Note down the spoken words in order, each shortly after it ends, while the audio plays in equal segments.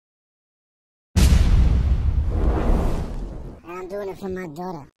doing it for my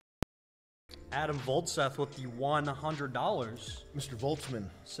daughter. Adam Voltseth with the $100 Mr. Voltzman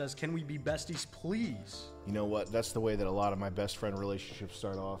says, can we be besties, please? You know what? That's the way that a lot of my best friend relationships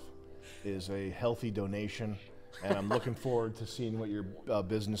start off, is a healthy donation. And I'm looking forward to seeing what your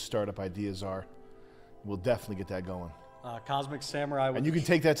business startup ideas are. We'll definitely get that going. Cosmic Samurai with and you can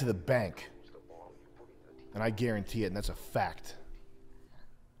take that to the bank. And I guarantee it, and that's a fact.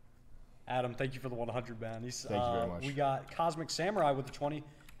 Adam, thank you for the 100, man. Thank you very much. We got Cosmic Samurai with the 20.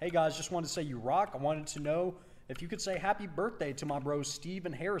 Hey, guys, just wanted to say you rock. I wanted to know if you could say happy birthday to my bros Steve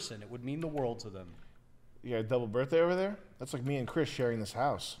and Harrison. It would mean the world to them. You got a double birthday over there? That's like me and Chris sharing this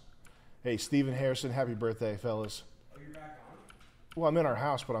house. Hey, Steve and Harrison, happy birthday, fellas. Oh, you're back on? Well, I'm in our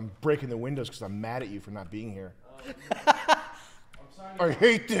house, but I'm breaking the windows because I'm mad at you for not being here. I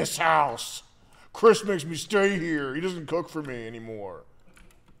hate this house. Chris makes me stay here. He doesn't cook for me anymore.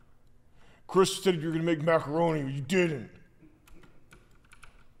 Chris said you were going to make macaroni, but you didn't.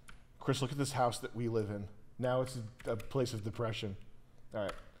 Chris, look at this house that we live in. Now it's a place of depression. All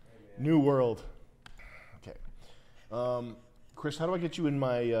right. New world. Okay. Chris, how do I get you in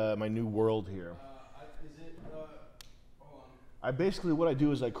my my new world here? Hold on. What I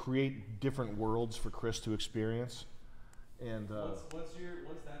do is I create different worlds for Chris to experience. And once that's done,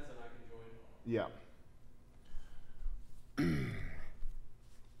 I can join. Yeah.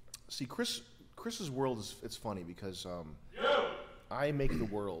 See, Chris's world is, it's funny because I make the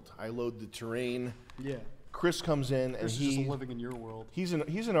world. I load the terrain. Yeah. Chris comes in Chris and is just living in your world. He's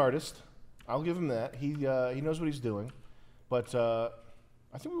an artist. I'll give him that. He knows what he's doing. But I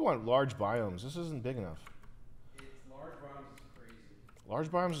think we want large biomes. This isn't big enough. Large biomes is crazy. Large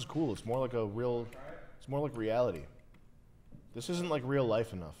biomes is cool. It's more like a real. It's more like reality. This isn't like real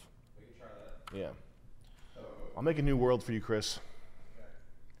life enough. We can try that. Yeah. I'll make a new world for you, Chris. Okay.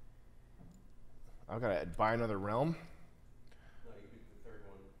 I've got to buy another realm. No, you can do the third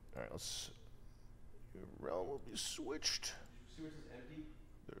one. All right, let's. Your realm will be switched. See where it says empty?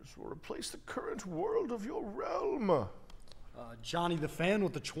 This will replace the current world of your realm. Johnny the Fan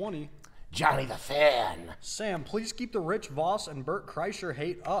with the 20. Johnny the Fan. Sam, please keep the Rich Voss and Bert Kreischer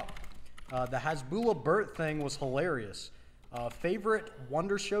hate up. The Hasbulla Bert thing was hilarious. Favorite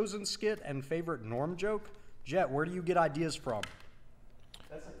Wonder Shows and skit and favorite Norm joke? Jet, where do you get ideas from?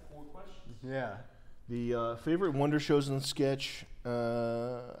 That's like 4 questions. Yeah. The favorite Wonder Shows and sketch.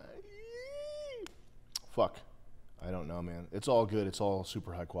 Fuck. I don't know, man. It's all good. It's all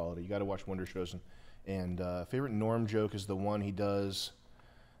super high quality. You got to watch Wonder Shows. And favorite Norm joke is the one he does.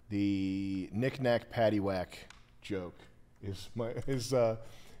 The knick-knack paddywhack joke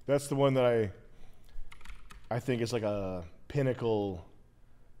that's the one that I think is like a pinnacle.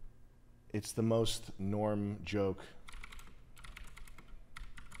 It's the most Norm joke.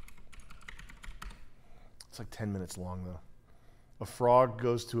 It's like 10 minutes long though. A frog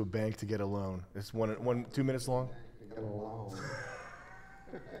goes to a bank to get a loan. It's 2 minutes long. To get a loan.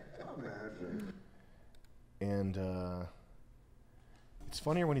 Imagine. And it's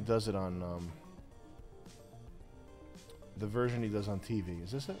funnier when he does it on the version he does on TV.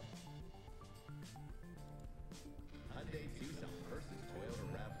 Is this it?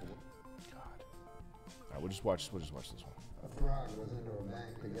 God. All right, we'll just watch this one. A frog goes into a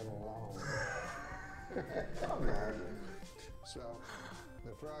bank to get a loan. Imagine. So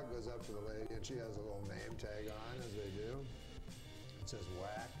the frog goes up to the lady and she has a little name tag on, as they do. It says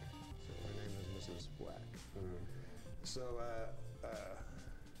Whack. So her name is Mrs. Whack. So,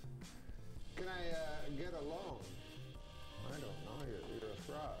 can I get a loan? I don't know, you're a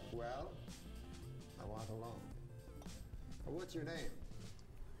frog. Well, I want a loan. Well, what's your name?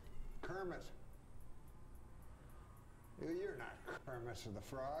 Kermit. You're not Kermit the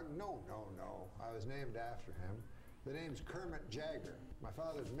Frog. No. I was named after him. The name's Kermit Jagger. My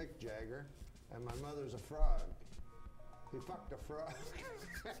father's Mick Jagger, and my mother's a frog. He fucked a frog.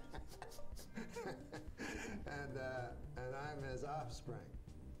 and I'm his offspring.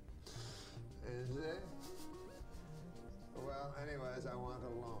 Is it? Well, anyways, I want a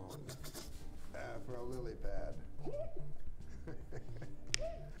loan for a lily pad.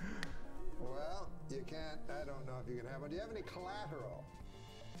 Well, you can't, I don't know if you can have one. Do you have any collateral?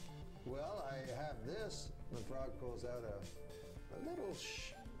 Well, I have this. The frog pulls out a little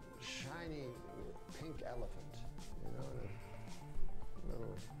shiny pink elephant. You know, a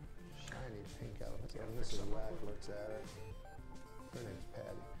little shiny pink elephant. And Mrs. Whack looks at it. Her name's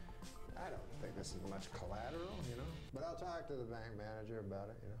Patty. I don't think this is much collateral, you know. But I'll talk to the bank manager about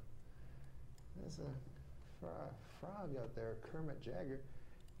it, you know. There's a frog out there, Kermit Jagger,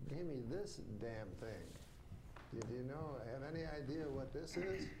 gave me this damn thing. Do you know, have any idea what this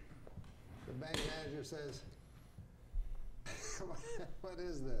is? The bank manager says, What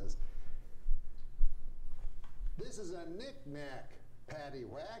is this? This is a knick-knack,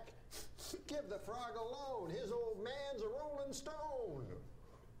 paddywhack. Give the frog alone. His old man's a rolling stone.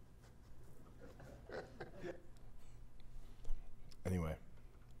 Anyway.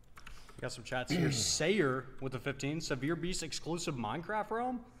 Got some chats here. Sayer with the 15. Severe Beast exclusive Minecraft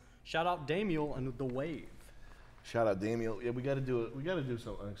realm. Shout out Damiel and the Wave. Shout out Damiel. Yeah, we got to do it. We got to do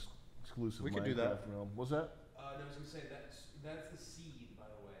something exclusive. We could do that. Realm. What's that? No, I was gonna say that's the seed, by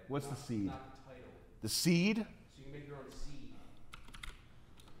the way. What's the seed? Not the title. The seed? So you can make your own seed.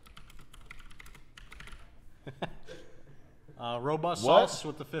 Robust What? Sauce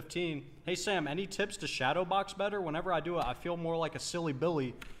with the 15. Hey Sam, any tips to shadow box better? Whenever I do it, I feel more like a silly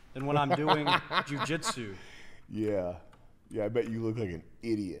Billy than when I'm doing jujitsu. Yeah. Yeah, I bet you look like an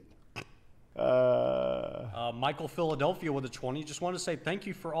idiot. Michael Philadelphia with a 20. Just want to say thank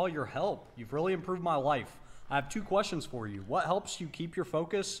you for all your help. You've really improved my life. I have 2 questions for you. What helps you keep your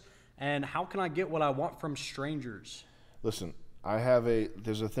focus? And how can I get what I want from strangers? Listen,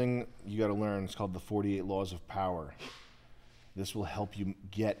 there's a thing you got to learn. It's called the 48 Laws of Power. This will help you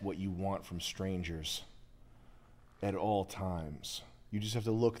get what you want from strangers at all times. You just have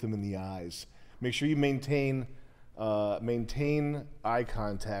to look them in the eyes. Make sure you maintain eye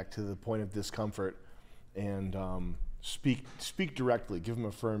contact to the point of discomfort, and speak directly. Give them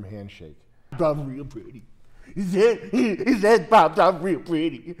a firm handshake. I'm real pretty. His head popped out real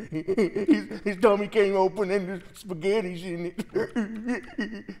pretty. His tummy came open and there's spaghetti's in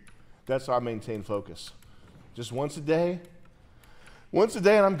it. That's how I maintain focus. Just once a day. Once a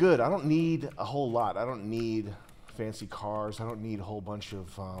day and I'm good. I don't need a whole lot. I don't need fancy cars. I don't need a whole bunch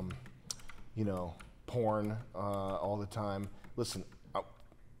of, porn all the time. Listen,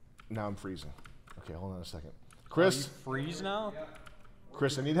 now I'm freezing. Okay, hold on a second. Chris? You freeze now?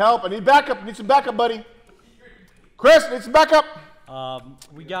 Chris, I need help. I need backup. I need some backup, buddy. Chris, I need some backup.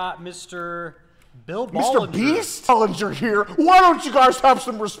 We got Mr. Bill Mr. Bollinger. Beast? Bollinger here. Why don't you guys have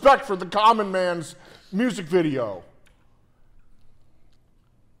some respect for the common man's music video?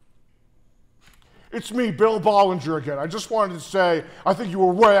 It's me, Bill Bollinger again. I just wanted to say, I think you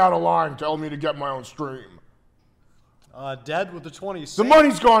were way out of line telling me to get my own stream. Dead with the 20. The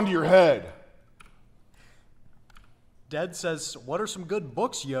money's gone to your head. Dead says, what are some good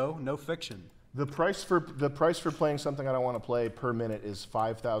books, yo? No fiction. The price for playing something I don't want to play per minute is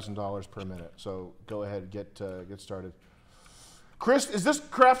 $5,000 per minute. So go ahead, get started. Chris, is this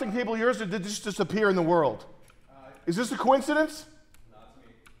crafting table yours, or did this just appear in the world? Is this a coincidence? Not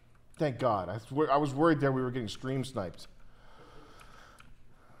me. Thank God. I was worried there we were getting stream sniped.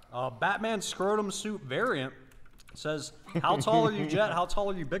 Batman Scrotum Suit variant says, how tall are you, Jet? How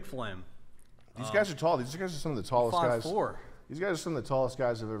tall are you, Big Flame? These guys are tall. These guys are some of the tallest guys. 5'4". These guys are some of the tallest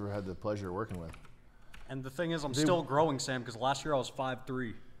guys I've ever had the pleasure of working with. And the thing is, I'm still growing, Sam, because last year I was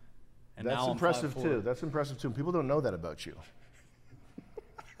 5'3". And That's now I'm impressive 5'4". too. That's impressive too. People don't know that about you.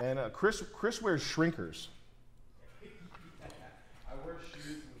 And Chris wears shrinkers. I wear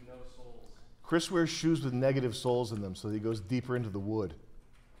shoes with no soles. Chris wears shoes with negative soles in them, so he goes deeper into the wood.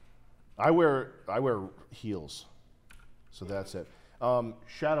 I wear heels, so that's it.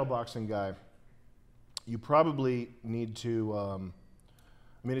 Shadow boxing guy, you probably need to.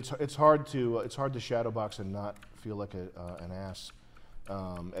 It's hard to shadow box and not feel like an ass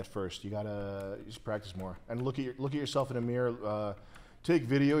at first. You gotta just practice more and look at yourself in a mirror. Take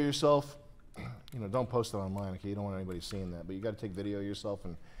video of yourself. Don't post it online. Okay, you don't want anybody seeing that. But you got to take video of yourself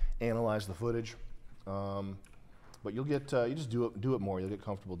and analyze the footage. But you'll get you just do it more. You'll get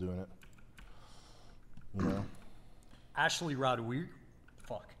comfortable doing it. Ashley Rodriguez.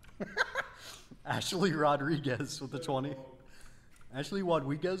 Fuck. Ashley Rodriguez with the 20. Ashley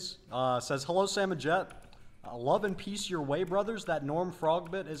Rodriguez says, hello, Sam and Jet. Love and peace your way, brothers. That Norm Frog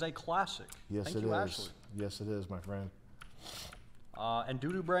bit is a classic. Yes, Thank it you, is. Ashley. Yes, it is, my friend. And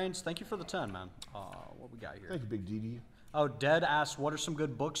Doodoo Brains, thank you for the 10, man. What we got here? Thank you, Big DD. Oh, Dead asks, what are some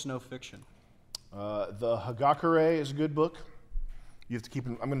good books, no fiction? The Hagakure is a good book. You have to keep.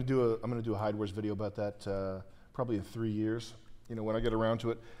 I'm going to do a HydeWars video about that probably in 3 years. When I get around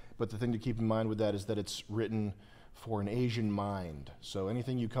to it. But the thing to keep in mind with that is that it's written for an Asian mind. So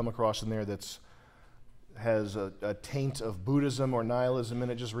anything you come across in there has a taint of Buddhism or nihilism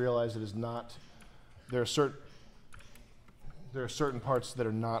in it, just realize it is not. There are certain parts that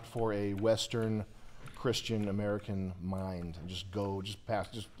are not for a Western Christian American mind. Just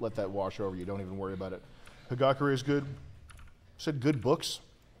let that wash over you. Don't even worry about it. Hagakure is good. Said good books.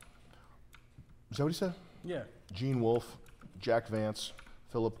 Is that what he said? Yeah. Gene Wolfe, Jack Vance,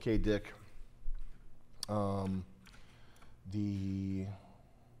 Philip K. Dick. Those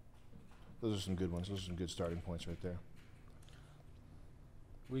are some good ones. Those are some good starting points right there.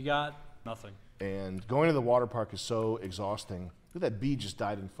 We got nothing. And going to the water park is so exhausting. Look at that bee just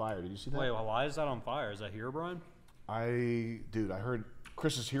died in fire. Did you see that? Wait, well, why is that on fire? Is that Herobrine? Dude, I heard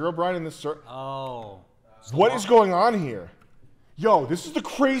Chris's Herobrine in this. Oh. What is going on here? Yo, this is the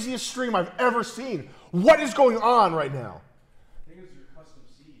craziest stream I've ever seen. What is going on right now? I think it's your custom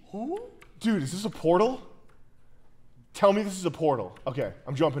seed. Who? Dude, is this a portal? Tell me this is a portal. Okay,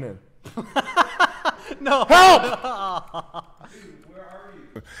 I'm jumping in. No. Help! Dude, where are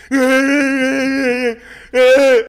you?